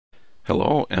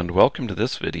Hello and welcome to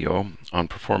this video on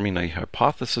performing a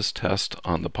hypothesis test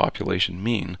on the population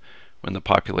mean when the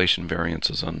population variance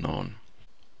is unknown.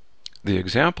 The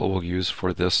example we'll use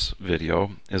for this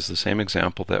video is the same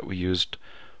example that we used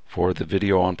for the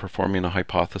video on performing a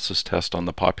hypothesis test on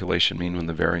the population mean when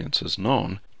the variance is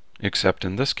known, except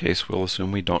in this case we'll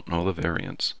assume we don't know the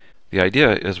variance. The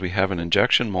idea is we have an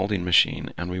injection molding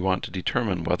machine and we want to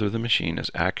determine whether the machine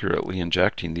is accurately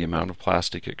injecting the amount of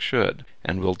plastic it should.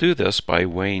 And we'll do this by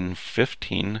weighing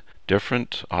 15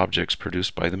 different objects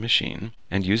produced by the machine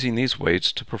and using these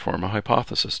weights to perform a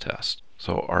hypothesis test.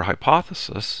 So our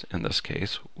hypothesis in this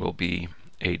case will be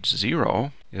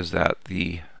H0 is that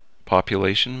the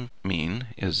population mean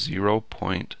is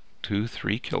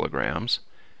 0.23 kilograms,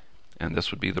 and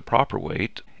this would be the proper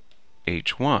weight.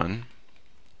 H1,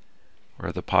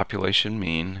 where the population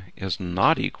mean is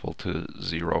not equal to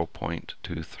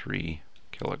 0.23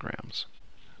 kilograms.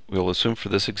 We'll assume for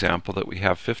this example that we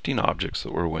have 15 objects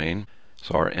that we're weighing,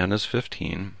 so our n is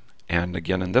 15, and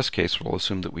again in this case we'll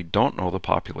assume that we don't know the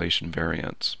population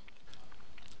variance.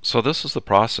 So this is the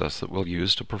process that we'll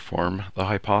use to perform the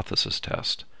hypothesis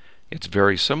test. It's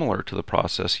very similar to the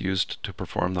process used to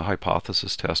perform the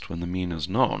hypothesis test when the mean is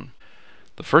known.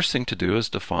 The first thing to do is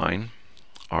define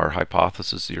our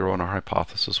hypothesis 0 and our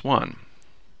hypothesis 1.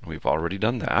 We've already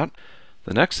done that.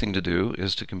 The next thing to do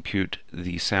is to compute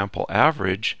the sample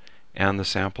average and the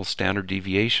sample standard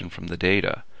deviation from the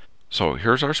data. So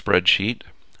here's our spreadsheet.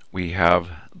 We have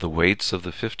the weights of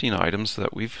the 15 items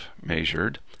that we've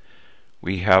measured.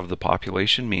 We have the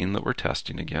population mean that we're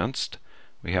testing against.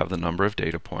 We have the number of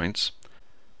data points.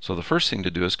 So the first thing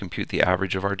to do is compute the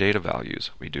average of our data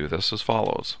values. We do this as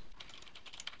follows.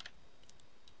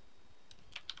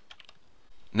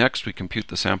 Next, we compute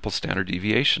the sample standard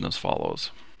deviation as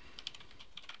follows.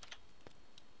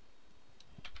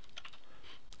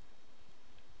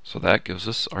 So that gives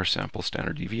us our sample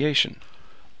standard deviation.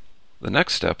 The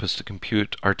next step is to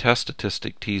compute our test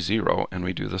statistic T0, and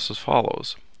we do this as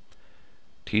follows.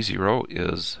 T0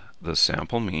 is the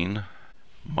sample mean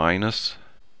minus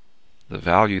the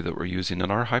value that we're using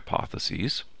in our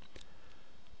hypotheses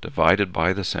divided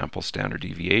by the sample standard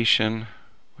deviation,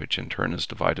 which in turn is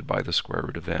divided by the square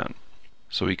root of n.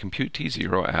 So we compute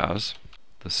T0 as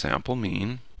the sample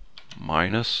mean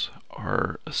minus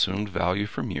our assumed value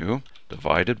for mu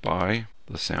divided by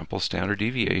the sample standard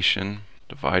deviation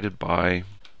divided by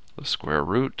the square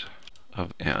root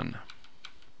of n.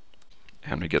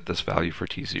 And we get this value for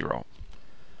T0.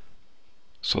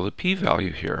 So the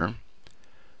p-value here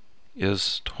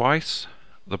is twice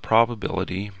the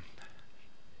probability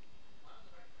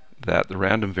that the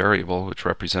random variable, which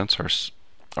represents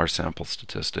our sample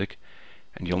statistic,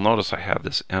 and you'll notice I have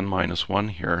this n minus 1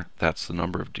 here, that's the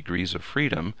number of degrees of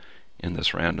freedom in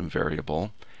this random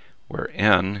variable, where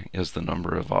n is the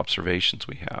number of observations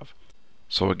we have.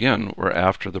 So again, we're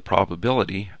after the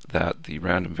probability that the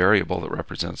random variable that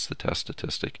represents the test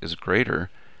statistic is greater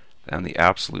than the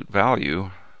absolute value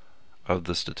of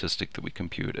the statistic that we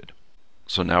computed.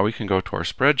 So now we can go to our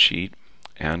spreadsheet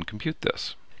and compute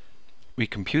this. We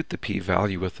compute the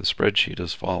p-value with the spreadsheet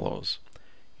as follows.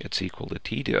 It's equal to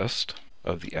t-dist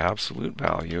of the absolute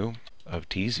value of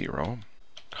t0,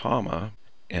 comma,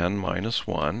 n minus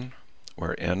 1,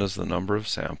 where n is the number of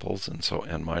samples, and so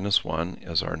n minus 1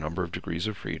 is our number of degrees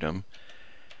of freedom,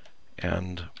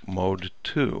 and mode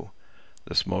 2.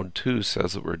 This mode 2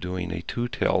 says that we're doing a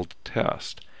two-tailed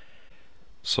test.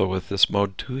 So with this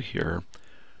mode 2 here,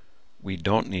 we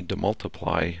don't need to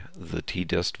multiply the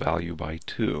t-dist value by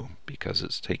 2 because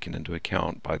it's taken into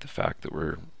account by the fact that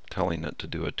we're telling it to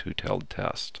do a two-tailed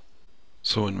test.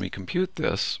 So when we compute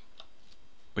this,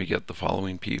 we get the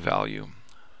following p-value,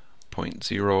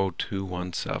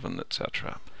 0.0217,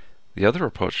 etc. The other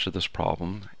approach to this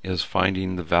problem is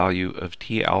finding the value of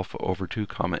t alpha over 2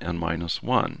 comma n minus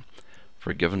 1 for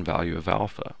a given value of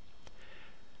alpha.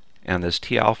 And this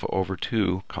t alpha over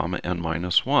 2 comma n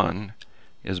minus 1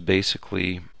 is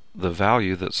basically the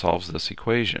value that solves this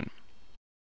equation.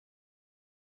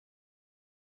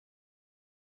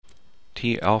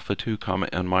 T alpha 2 comma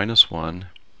n minus 1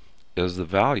 is the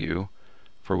value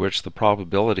for which the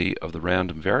probability of the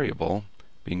random variable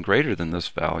being greater than this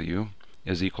value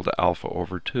is equal to alpha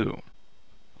over 2.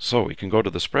 So we can go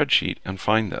to the spreadsheet and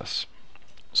find this.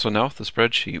 So now with the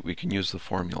spreadsheet we can use the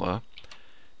formula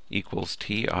equals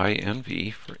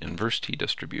TINV for inverse t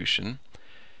distribution,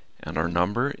 and our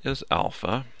number is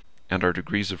alpha, and our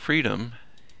degrees of freedom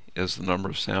is the number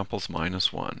of samples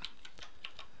minus 1.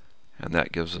 And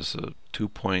that gives us a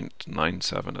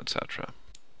 2.97, etc.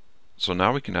 So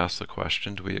now we can ask the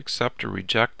question, do we accept or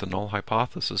reject the null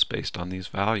hypothesis based on these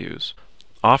values?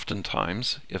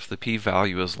 Oftentimes, if the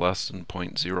p-value is less than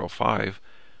 0.05,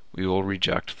 we will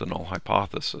reject the null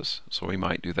hypothesis, so we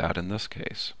might do that in this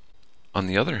case. On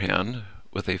the other hand,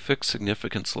 with a fixed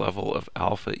significance level of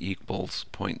alpha equals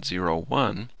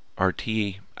 0.01, our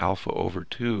t alpha over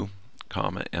 2,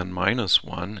 comma, n minus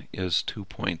 1 is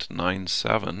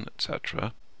 2.97,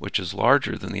 etc., which is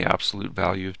larger than the absolute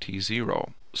value of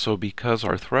t0. So because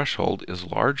our threshold is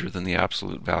larger than the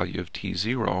absolute value of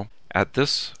t0, at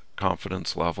this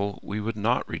confidence level we would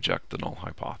not reject the null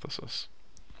hypothesis.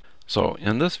 So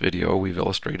in this video we've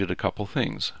illustrated a couple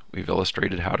things. We've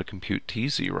illustrated how to compute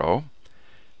t0,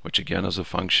 which again is a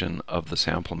function of the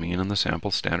sample mean and the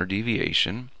sample standard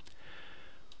deviation.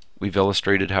 We've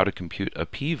illustrated how to compute a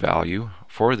p-value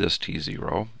for this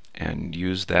t0 and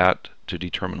use that to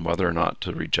determine whether or not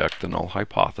to reject the null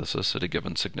hypothesis at a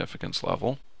given significance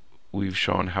level. We've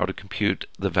shown how to compute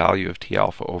the value of t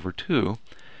alpha over 2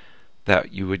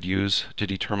 that you would use to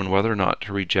determine whether or not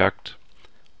to reject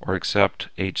or accept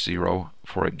h0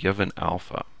 for a given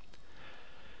alpha.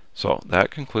 So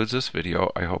that concludes this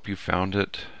video. I hope you found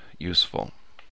it useful.